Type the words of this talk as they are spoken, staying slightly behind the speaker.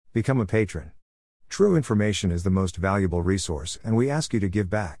Become a patron. True information is the most valuable resource, and we ask you to give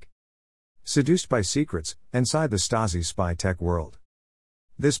back. Seduced by Secrets, Inside the Stasi Spy-Tech-Welt.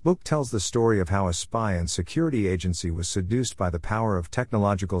 This book tells the story of how a spy and security agency was seduced by the power of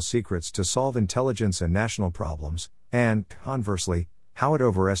technological secrets to solve intelligence and national problems, and, conversely, how it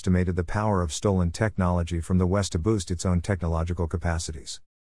overestimated the power of stolen technology from the West to boost its own technological capacities.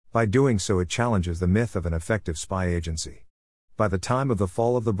 By doing so, it challenges the myth of an effective spy agency. By the time of the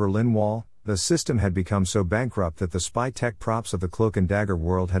fall of the Berlin Wall, the system had become so bankrupt that the spy-tech props of the cloak and dagger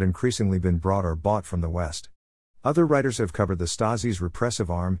world had increasingly been brought or bought from the West. Other writers have covered the Stasi's repressive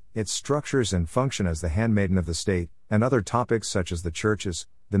arm, its structures and function as the handmaiden of the state, and other topics such as the churches,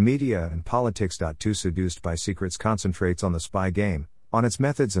 the media and politics. Seduced by Secrets concentrates on the spy game, on its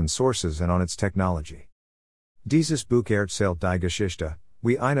methods and sources, and on its technology. Dieses Buch erzählt die Geschichte,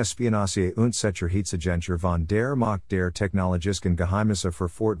 wie eine Spionage und Sicherheitsagentur von der Macht der technologischen Geheimnisse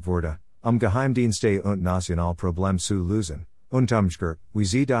verführt wurde, Geheimdienste und Nationalproblem zu lösen, und wie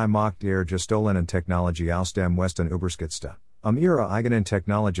sie die Macht der gestohlenen Technologie aus dem Westen überspitzte, ihre eigenen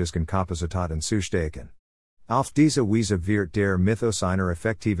technologischen Kapazitäten zu stärken. Auf diese Weise wird der Mythos einer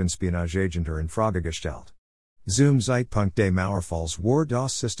effektiven Spionageagentur in Frage gestellt. Zum Zeitpunkt des Mauerfalls war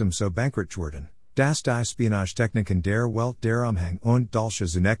das System so bankrupt geworden, dass die Spionagetechniken der Welt der Umhang und Dolche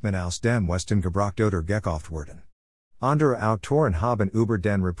zunächst aus dem Westen gebraucht oder gekauft wurden. Andere Autoren haben über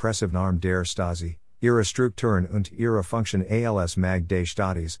den repressiven Arm der Stasi, ihre Strukturen und ihre Funktion als Mag des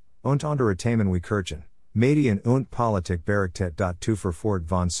Staates, und andere Themen wie Kirchen, Medien und Politik berichtet. Verführt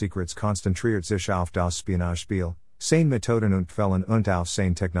von Secrets konzentriert sich auf das Spionagespiel, seine Methoden und Quellen und auf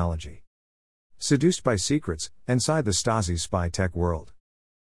seine Technologie. Seduced by Secrets, Inside the Stasi Spy-Tech-Welt.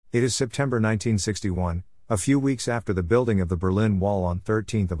 It is September 1961, a few weeks after the building of the Berlin Wall on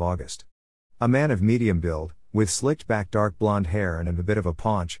 13th of August. A man of medium build, with slicked back dark blonde hair and a bit of a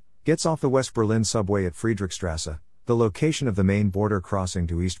paunch, gets off the West Berlin subway at Friedrichstrasse, the location of the main border crossing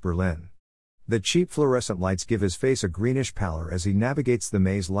to East Berlin. The cheap fluorescent lights give his face a greenish pallor as he navigates the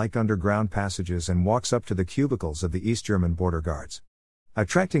maze-like underground passages and walks up to the cubicles of the East German border guards.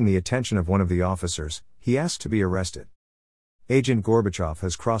 Attracting the attention of one of the officers, he asks to be arrested. Agent Gorbachev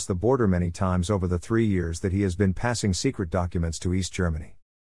has crossed the border many times over the 3 years that he has been passing secret documents to East Germany.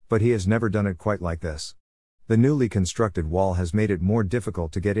 But he has never done it quite like this. The newly constructed wall has made it more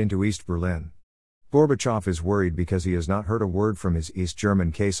difficult to get into East Berlin. Gorbachev is worried because he has not heard a word from his East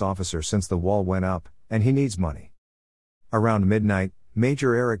German case officer since the wall went up, and he needs money. Around midnight,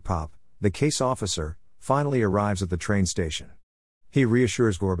 Major Erich Popp, the case officer, finally arrives at the train station. He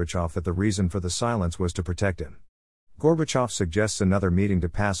reassures Gorbachev that the reason for the silence was to protect him. Gorbachev suggests another meeting to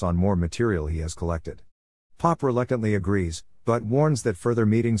pass on more material he has collected. Popp reluctantly agrees, but warns that further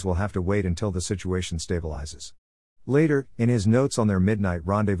meetings will have to wait until the situation stabilizes. Later, in his notes on their midnight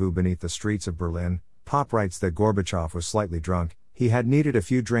rendezvous beneath the streets of Berlin, Popp writes that Gorbachev was slightly drunk, he had needed a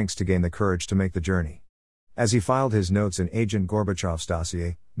few drinks to gain the courage to make the journey. As he filed his notes in Agent Gorbachev's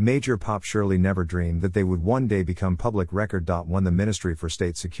dossier, Major Popp surely never dreamed that they would one day become public record. When the Ministry for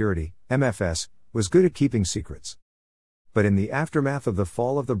State Security, MFS, was good at keeping secrets. But in the aftermath of the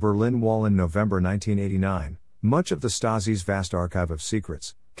fall of the Berlin Wall in November 1989, much of the Stasi's vast archive of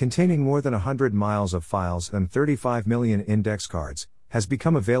secrets, containing more than 100 miles of files and 35 million index cards, has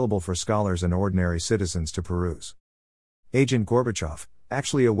become available for scholars and ordinary citizens to peruse. Agent Gorbachev,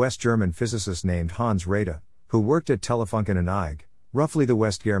 actually a West German physicist named Hans Rathe, who worked at Telefunken and Eig, roughly the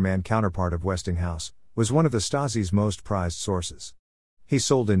West German counterpart of Westinghouse, was one of the Stasi's most prized sources. He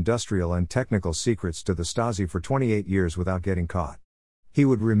sold industrial and technical secrets to the Stasi for 28 years without getting caught. He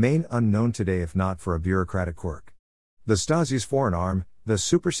would remain unknown today if not for a bureaucratic quirk. The Stasi's foreign arm, the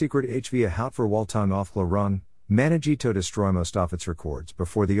supersecret HVA Hauptverwaltung Aufklärung, managed to destroy most of its records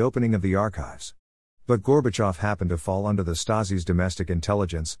before the opening of the archives. But Gorbachev happened to fall under the Stasi's domestic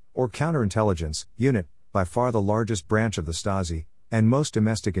intelligence, or counterintelligence, unit, by far the largest branch of the Stasi, and most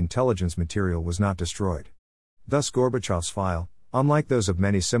domestic intelligence material was not destroyed. Thus Gorbachev's file, unlike those of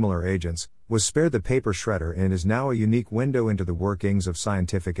many similar agents, was spared the paper shredder and is now a unique window into the workings of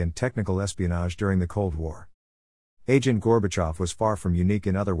scientific and technical espionage during the Cold War. Agent Gorbachev was far from unique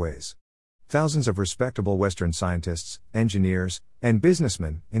in other ways. Thousands of respectable Western scientists, engineers, and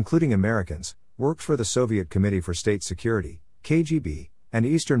businessmen, including Americans, worked for the Soviet Committee for State Security, KGB, and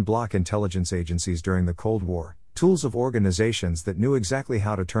Eastern Bloc intelligence agencies during the Cold War, tools of organizations that knew exactly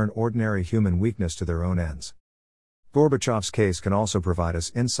how to turn ordinary human weakness to their own ends. Gorbachev's case can also provide us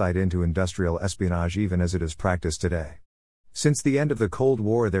insight into industrial espionage even as it is practiced today. Since the end of the Cold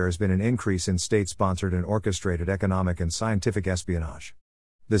War, there has been an increase in state-sponsored and orchestrated economic and scientific espionage.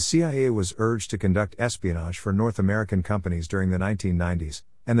 The CIA was urged to conduct espionage for North American companies during the 1990s,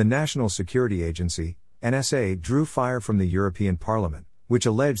 and the National Security Agency, NSA, drew fire from the European Parliament, which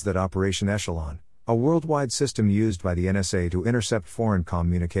alleged that Operation Echelon, a worldwide system used by the NSA to intercept foreign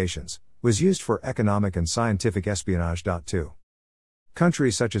communications, was used for economic and scientific espionage. 2.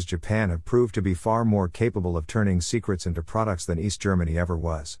 Countries such as Japan have proved to be far more capable of turning secrets into products than East Germany ever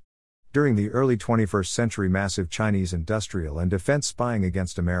was. During the early 21st century, massive Chinese industrial and defense spying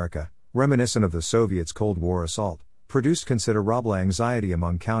against America, reminiscent of the Soviets' Cold War assault, produced considerable anxiety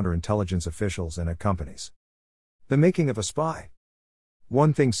among counterintelligence officials and at companies. The making of a spy.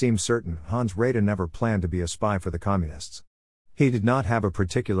 One thing seems certain: Hans Reda never planned to be a spy for the communists. He did not have a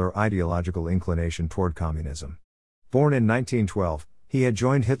particular ideological inclination toward communism. Born in 1912, he had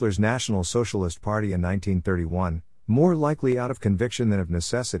joined Hitler's National Socialist Party in 1931, more likely out of conviction than of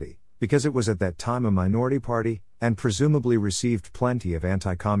necessity, because it was at that time a minority party, and presumably received plenty of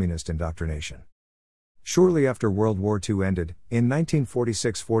anti-communist indoctrination. Shortly after World War II ended, in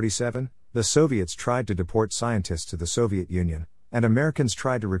 1946-47, the Soviets tried to deport scientists to the Soviet Union, and Americans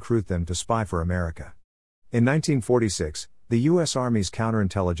tried to recruit them to spy for America. In 1946, the U.S. Army's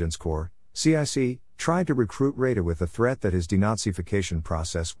Counterintelligence Corps, CIC, tried to recruit Reda with the threat that his denazification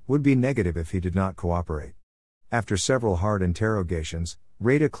process would be negative if he did not cooperate. After several hard interrogations,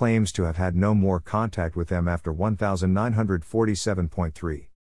 Reda claims to have had no more contact with them after 1947.3.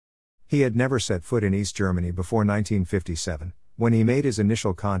 He had never set foot in East Germany before 1957, when he made his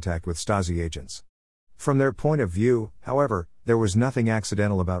initial contact with Stasi agents. From their point of view, however, there was nothing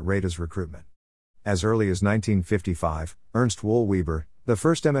accidental about Reda's recruitment. As early as 1955, Ernst Wohlweber, the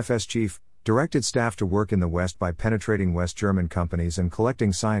first MFS chief, directed staff to work in the West by penetrating West German companies and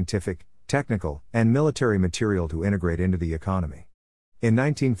collecting scientific, technical, and military material to integrate into the economy. In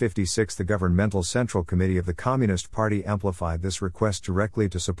 1956, the Governmental Central Committee of the Communist Party amplified this request directly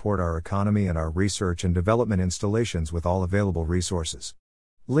to support our economy and our research and development installations with all available resources.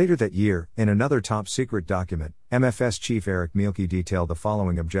 Later that year, in another top-secret document, MFS Chief Erich Mielke detailed the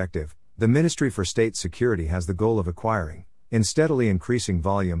following objective: the Ministry for State Security has the goal of acquiring, in steadily increasing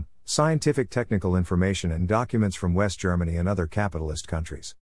volume, scientific technical information and documents from West Germany and other capitalist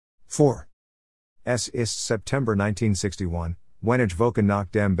countries. 4. Es ist September 1961, wenn ich Wochen nach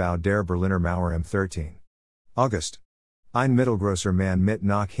dem Bau der Berliner Mauer am 13. August. Ein mittelgroßer Mann mit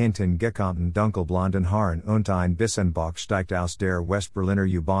nach hinten gekommten dunkelblonden Haaren und ein bisschen Bauch steigt aus der Westberliner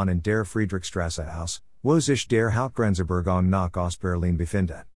U-Bahn in der Friedrichstraße aus, wo sich der Hauptgrenzübergang nach Ostberlin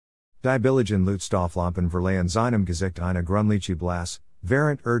befindet. Die billigen Leuchtstofflampen verleihen seinem Gesicht eine grünliche Blass,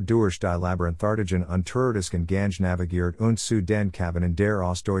 während durch die labyrinthartigen Unterirdischen Gange navigiert und zu den Kabinen der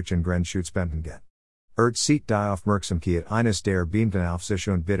ostdeutschen Grenzschutzbeamten geht. Zieht die Aufmerksamkeit eines der Beamten auf sich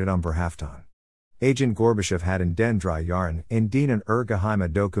und bittet Verhaftung. Agent Gorbachev hat in den 3 Jahren, in denen geheime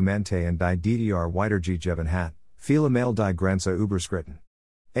Dokumente in die DDR weitergegeben hat, viele Mal die Grenze überschritten.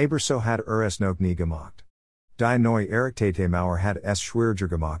 Aber so hat es noch nie gemacht. Die neu errichtete Mauer hat es schwieriger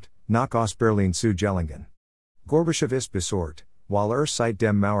gemacht, nach Ostberlin zu gelangen. Gorbachev ist besorgt, weil seit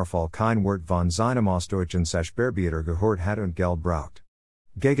dem Mauerfall kein Wort von seinem ostdeutschen Sachbearbeiter gehört hat und Geld braucht.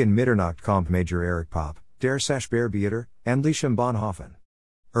 Gegen Mitternacht kommt Major Erich Popp, der Sachbearbeiter, endlich im Bahnhofen.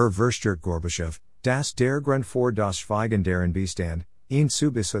 Verstört Gorbachev, dass der Grund vor das Schweigen deren Bestand, ihn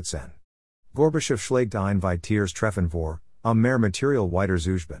zu beschützen. Gorbachev schlägt ein weiteres Treffen vor, mehr Material weiter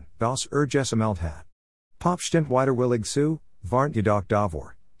zuschben, das gesammelt hat. Popp stimmt widerwillig zu, warnt jedoch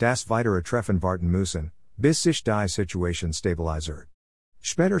davor, das weitere Treffen warten müssen, bis sich die Situation stabilisiert.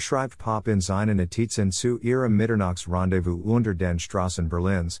 Später schreibt Popp in seinen Notizen zu ihrem Mitternachtsrendezvous unter den Straßen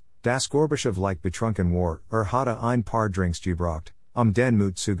Berlins, dass Gorbachev leicht betrunken war, hatte ein paar Drinks gebraucht, den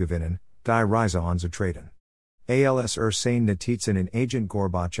Mut zu gewinnen, die Reise anzutreten. Als seine Notizen in Agent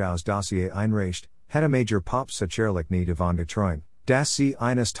Gorbachevs Dossier einreicht, hätte Major Popp sicherlich nie davon geträumt, dass sie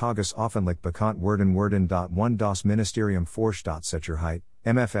eines Tages öffentlich bekannt werden würden. Das Ministerium für Staatssicherheit,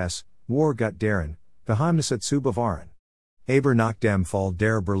 MFS, war gut darin, Geheimnisse zu bewahren. Aber nach dem Fall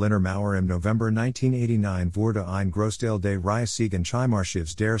der Berliner Mauer im November 1989 wurde ein Großteil des Reichssiegen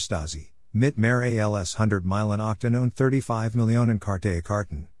Chaimarchivs der Stasi, mit mehr als 100 Meilen Akten und 35 Millionen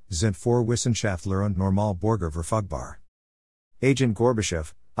Karten, sind für Wissenschaftler und Normalbürger verfügbar. Agent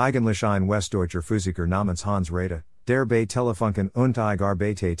Gorbachev, eigentlich ein Westdeutscher Physiker namens Hans Reda, der bei Telefunken und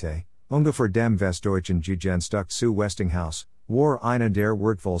Arbeitete, ungefähr dem Westdeutschen Gegenstück zu Westinghouse, war einer der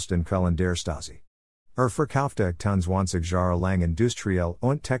wertvollsten Quellen der Stasi. Verkaufte 20 Jahre lang industriell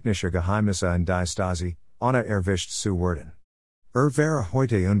und technische Geheimnisse in die Stasi, ohne erwischt zu werden. Wäre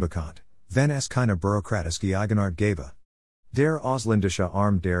heute unbekannt, wenn es keine bürokratische Eigenart gäbe. Der ausländische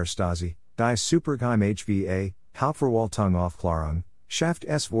Arm der Stasi, die Supergeheim HVA, Hauptverwaltung Aufklärung, schafft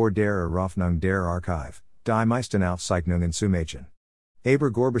es vor der Eröffnung der Archive, die meisten Aufzeichnungen zu machen.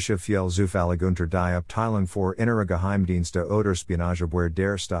 Aber Gorbische viel zufällig unter die Abteilung für innere Geheimdienste oder Spionageabwehr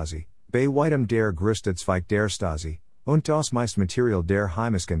der Stasi, bei weitem der größte Zweig der Stasi, und das meiste Material der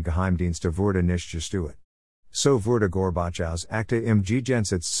heimischen Geheimdienste wurde nicht gestuert. So wurde Gorbatschows Akte im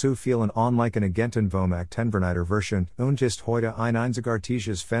Gegensatz zu vielen onlichen Agenten vom Aktenvernighter Version und ist heute ein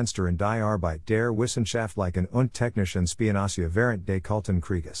einzigartiges Fenster in die Arbeit der wissenschaftlichen und technischen Spionage während des Kalten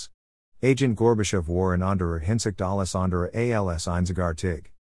Krieges. Agent Gorbachev war in anderer Hinsicht alles andere als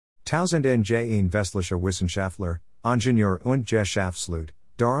einzigartig. Tausenden westliche Wissenschaftler, Ingenieur und Geschäftsleute,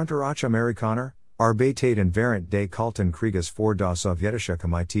 darunter auch Amerikaner, arbeiteten während des Kalten Krieges für das sowjetische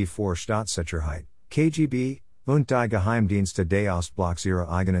Komitee für Staatssicherheit, KGB, und die Geheimdienste des Ostblocks ihre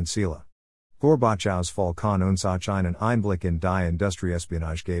eigenen Ziele. Gorbatschows Fall kann uns auch einen Einblick in die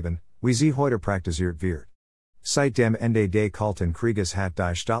Industrieespionage geben, wie sie heute praktiziert wird. Seit dem Ende des Kalten Krieges hat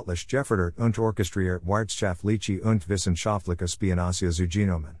die staatlich gefördert und orchestriert wirtschaftliche und wissenschaftliche Spionage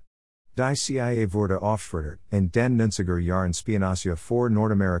zugenommen. Die CIA wurde aufgefordert, in den 90er Jahren Spionage für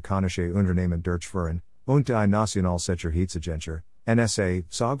nordamerikanische Unternehmen durchzuführen, und die Nationalsicherheitsagentur, NSA,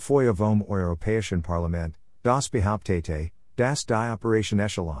 sorgt für vom Europäischen Parlament, das behauptete, dass die Operation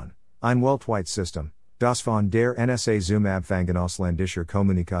Echelon, ein weltweites System, das von der NSA zum Abfangen ausländischer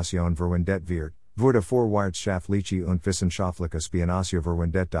Kommunikation verwendet wird, wurde für wirtschaftliche und wissenschaftliche Spionage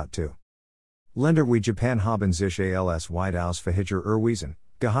verwendet. Länder wie Japan haben sich als weitaus verhindert erwiesen,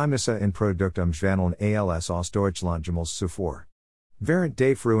 Geheimnisse in Produktumschwandeln als aus Deutschland gemals zuvor. Während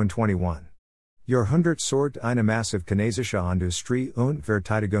des frühen 21. Jahrhunderts sorgt eine massive chinesische Industrie und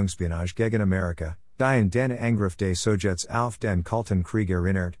Verteidigungsspionage gegen Amerika, die in den Angriff des Sowjets auf den Kalten Krieg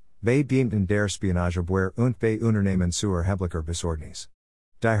erinnert, bei Beamten der Spionageabwehr und bei Unternehmen zur erheblicher Besorgnis.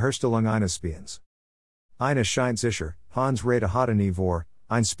 Die Herstellung eines Spions. Eines scheint sicher, Hans Rede hatte nie vor,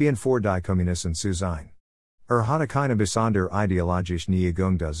 ein Spion für die Kommunisten zu sein. Hatte keine besondere ideologische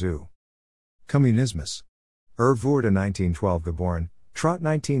Neigung dazu. Kommunismus. Wurde 1912 geboren, trat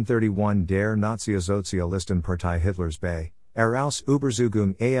 1931 der Nationalsozialistenpartei Hitlers bei, aus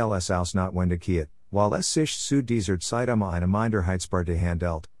Überzeugung als Ausnotwendigkeit, weil es sich zu dieser Zeit eine Minderheitspartei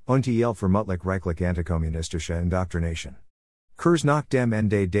handelt, und die vermutlich reichlich antikommunistische Indoktrination. Kurz nach dem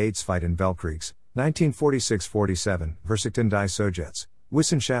Ende des Zweiten Weltkriegs, 1946-47, versuchten die Sowjets,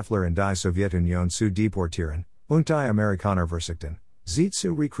 Wissenschaftler in die Sowjetunion zu deportieren, und die Amerikaner versuchten, sie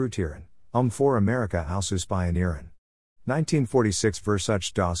zu rekrutieren, für Amerika auszuspionieren. 1946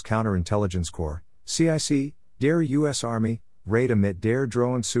 versuchte das Counterintelligence Corps, CIC, der US Army, Rede mit der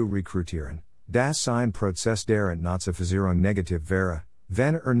Drohung zu rekrutieren, dass sein Prozess der Entnazifizierung negativ wäre,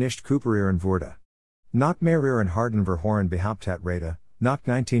 wenn nicht kooperieren würde. Nach mehreren harten Verhören behauptet Rede, nach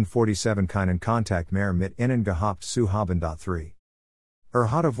 1947 keinen Kontakt mehr mit ihnen gehabt zu haben. 3.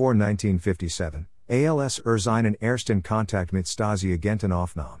 Hatte vor 1957, als seinen ersten Kontakt mit Stasi-Agenten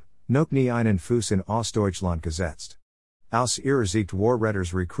aufnahm, noch nie einen Fuß in Ostdeutschland gesetzt. Aus ihrer Sicht war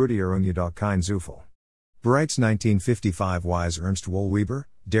Reders Rekrutierung jedoch kein Zufall. Bereits 1955 wies Ernst Wohlweber,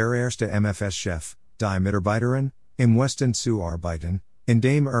 der erste MFS-Chef, die Mitarbeiterin, im Westen zu arbeiten,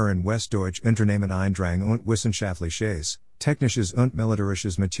 indem in Westdeutsch Unternehmen eindrang und wissenschaftliches, technisches und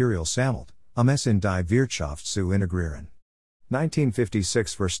militärisches Material sammelt, es in die Wirtschaft zu integrieren.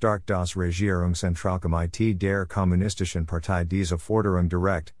 1956 verstärkt das Regierungszentralkomitee der Kommunistischen Partei diese Forderung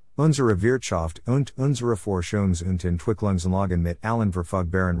direkt, unsere Wirtschaft und unsere Forschungs- und Entwicklungslagen mit allen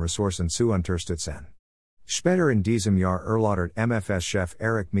verfügbaren Ressourcen zu unterstützen. Später in diesem Jahr erläutert MFS-Chef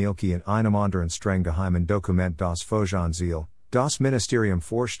Erich Mielke in einem anderen streng geheimen Dokument das Folgenziel, das Ministerium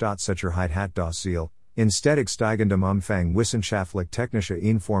für Staatssicherheit hat das Ziel, in stetig steigendem Umfang wissenschaftlich-technische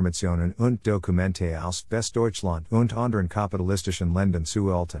Informationen und Dokumente aus Westdeutschland und anderen kapitalistischen Ländern zu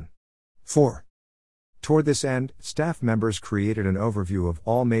erhalten. 4. Toward this end, staff members created an overview of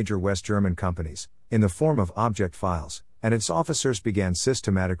all major West German companies, in the form of object files, and its officers began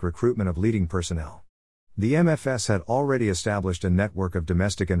systematic recruitment of leading personnel. The MFS had already established a network of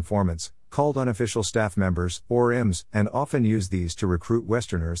domestic informants, called unofficial staff members, or IMs, and often used these to recruit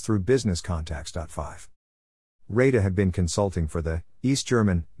Westerners through business contacts. 5. Rede had been consulting for the East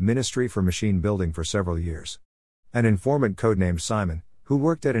German Ministry for Machine Building for several years. An informant codenamed Simon, who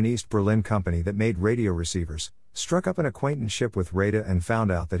worked at an East Berlin company that made radio receivers, struck up an acquaintanceship with Rede and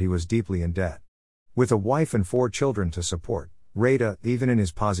found out that he was deeply in debt. With a wife and 4 children to support, Rede, even in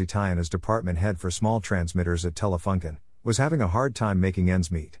his position as department head for small transmitters at Telefunken, was having a hard time making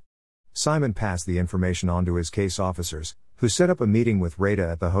ends meet. Simon passed the information on to his case officers, who set up a meeting with Rede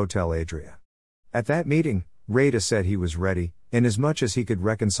at the Hotel Adria. At that meeting, Rede said he was ready, inasmuch as he could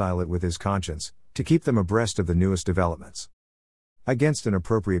reconcile it with his conscience, to keep them abreast of the newest developments. Against an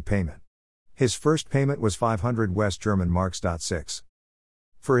appropriate payment. His first payment was 500 West German marks. 6.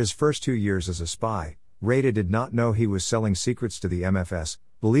 For his first 2 years as a spy, Reda did not know he was selling secrets to the MFS,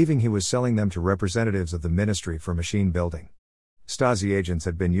 believing he was selling them to representatives of the Ministry for Machine Building. Stasi agents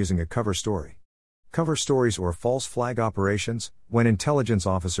had been using a cover story. Cover stories or false flag operations, when intelligence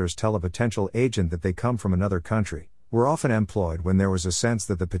officers tell a potential agent that they come from another country, were often employed when there was a sense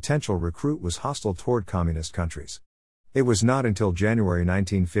that the potential recruit was hostile toward communist countries. It was not until January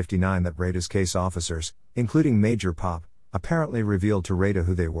 1959 that Reda's case officers, including Major Pop, apparently revealed to Reda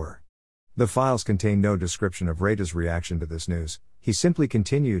who they were. The files contain no description of Reda's reaction to this news. He simply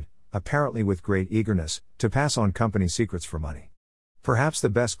continued, apparently with great eagerness, to pass on company secrets for money. Perhaps the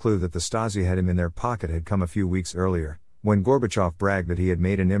best clue that the Stasi had him in their pocket had come a few weeks earlier, when Gorbachev bragged that he had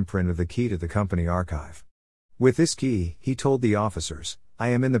made an imprint of the key to the company archive. With this key, he told the officers, "I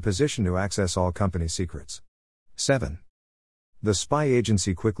am in the position to access all company secrets." 7. The spy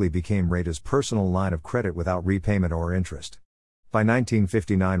agency quickly became Reda's personal line of credit without repayment or interest. By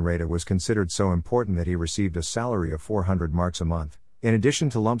 1959 Reda was considered so important that he received a salary of 400 marks a month, in addition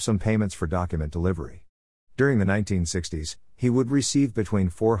to lump sum payments for document delivery. During the 1960s, he would receive between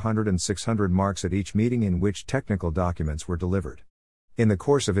 400 and 600 marks at each meeting in which technical documents were delivered. In the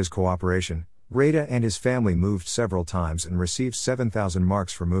course of his cooperation, Reda and his family moved several times and received 7,000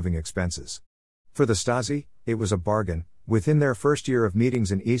 marks for moving expenses. For the Stasi, it was a bargain. Within their first year of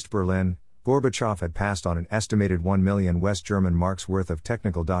meetings in East Berlin, Gorbachev had passed on an estimated 1 million West German marks worth of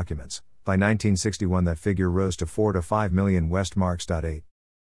technical documents. By 1961 that figure rose to 4 to 5 million West marks. 8.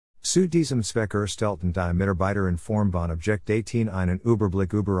 Zu diesem Zweck erstellten die Mitarbeiter in Form von Objekt 18 einen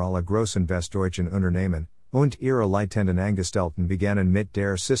Überblick über alle großen westdeutschen Unternehmen, und ihre leitenden Angestellten begannen mit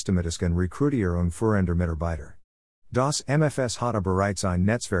der systematischen Rekrutierung führender Mitarbeiter. Das MFS hatte bereits ein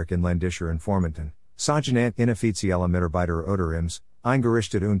Netzwerk inländischer Informanten, sogenannte inoffizielle Mitarbeiter oder IMs,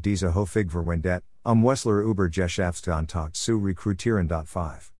 eingerichtet und diese häufig verwendet, Wessler über Geschäftskontakt zu rekrutieren.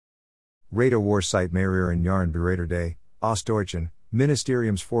 5. Reda war seit mehreren Jahren Berater des Ostdeutschen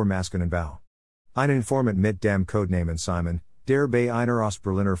Ministeriums für Maskenanbau. Ein Informant mit dem Codenamen Simon, der bei einer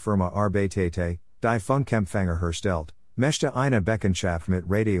Ostberliner Firma arbeitete, die Funkempfänger herstellt, möchte eine Bekanntschaft mit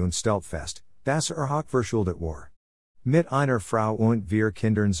Reda und stellt fest, dass hoch verschuldet war. Mit einer Frau und 4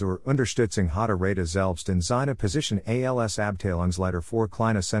 Kindern zur Unterstützung hatte Reda selbst in seiner Position als Abteilungsleiter für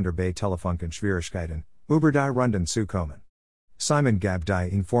kleine Sender bei Telefunken Schwierigkeiten, über die Runden zu kommen. Simon gab die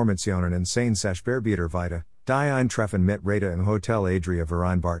Informationen in seinen Sachbearbeiter weiter, die ein Treffen mit Reda im Hotel Adria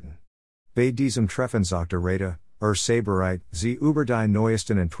vereinbarten. Bei diesem Treffen sagte Reda, sei bereit, sie über die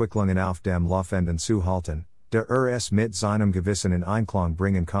neuesten Entwicklungen auf dem Laufenden zu halten, der es mit seinem Gewissen in Einklang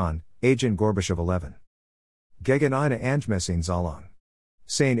bringen kann, Agent Gorbachev 11. Gegen eine Angemessene Zahlung.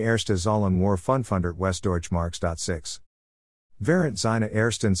 Sein erste Zahlung war 500 Westdeutschmarks. 6. Während seiner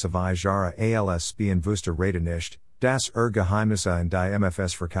ersten 2 Jahre als Spien wusste Reda nicht, dass Geheimnisse in die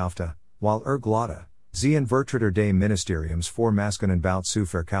MFS verkaufte, weil glaubte, sie in Vertreter des Ministeriums für Maskenanbau zu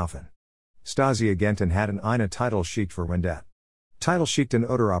verkaufen. Stasi-Agenten hatten eine Titelschicht verwendet. Titelschichten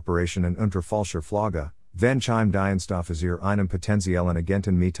oder Operationen unter falscher Flagge, wenn Dienstoffizier einem potenziellen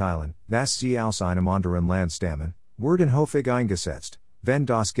Agenten mitteilen, dass sie aus einem anderen Land stammen, wurden häufig eingesetzt, wenn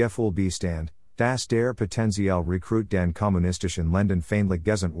das Gefühl bestand, dass der potenzielle Rekrut den kommunistischen Ländern feindlich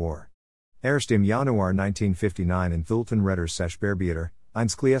gesinnt war. Erst im Januar 1959 enthüllten Reda's Sachbearbeiter,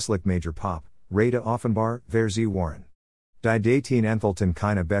 einschließlich Major Pop, Reda offenbar, wer sie waren. Die Daten enthalten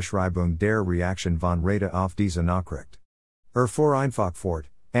keine Beschreibung der Reaktion von Reda auf diese Nachricht. Fuhr einfach fort,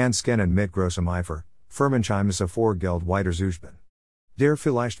 scannen mit großem Eifer, Firmengeheimnisse vor Geld weiterzuspenden. Der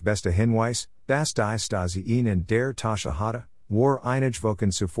vielleicht beste Hinweis, dass die Stasi ihn in der Tasche hatte, war einige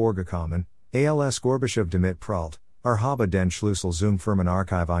Wochen zuvor gekommen, als Gorbachev damit prahlt, habe den Schlüssel zum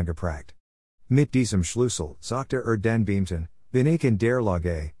Firmenarchiv eingeprägt. Mit diesem Schlüssel, sagte den Beamten, bin ich in der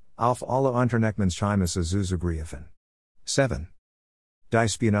Lage, auf alle Unternehmensgeheimnisse zuzugreifen. 7. Die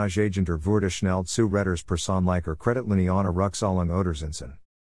Spionageagenter wurde schnell zu Reda's persönlicher Kreditlinie ohne Rückzahlung oder Zinsen.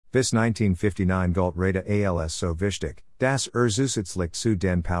 Bis 1959 galt Reda als so wichtig, dass zusätzlich zu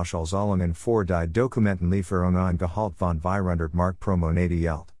den Pauschalzahlungen für die Dokumentenlieferung ein Gehalt von 400 Mark pro Monat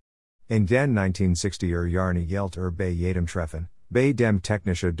erhielt. In den 1960er Jahren erhielt bei jedem Treffen, bei dem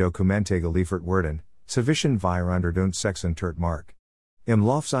technische Dokumente geliefert wurden, zwischen 400 und 600 Mark. Im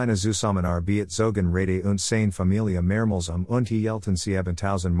Lauf seiner Zusammenarbeit zogen Reda und seine Familie mehrmals und erhielten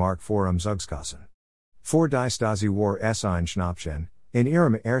 7.000 Mark für Umzugskosten. Für die Stasi war es ein Schnäppchen. In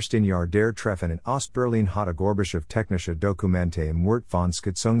ihrem ersten Jahr der Treffen in Ostberlin hatte Gorbachev technische Dokumente im Wert von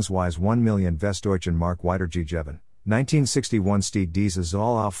schätzungsweise 1 Million Westdeutschen Mark weitergegeben. 1961 stieg diese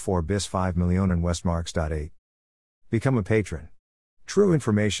Zahl auf 4 bis 5 Millionen Westmarks. 8. Become a patron. True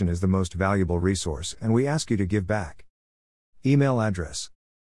information is the most valuable resource and we ask you to give back. Email address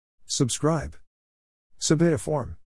Subscribe. Submit a form.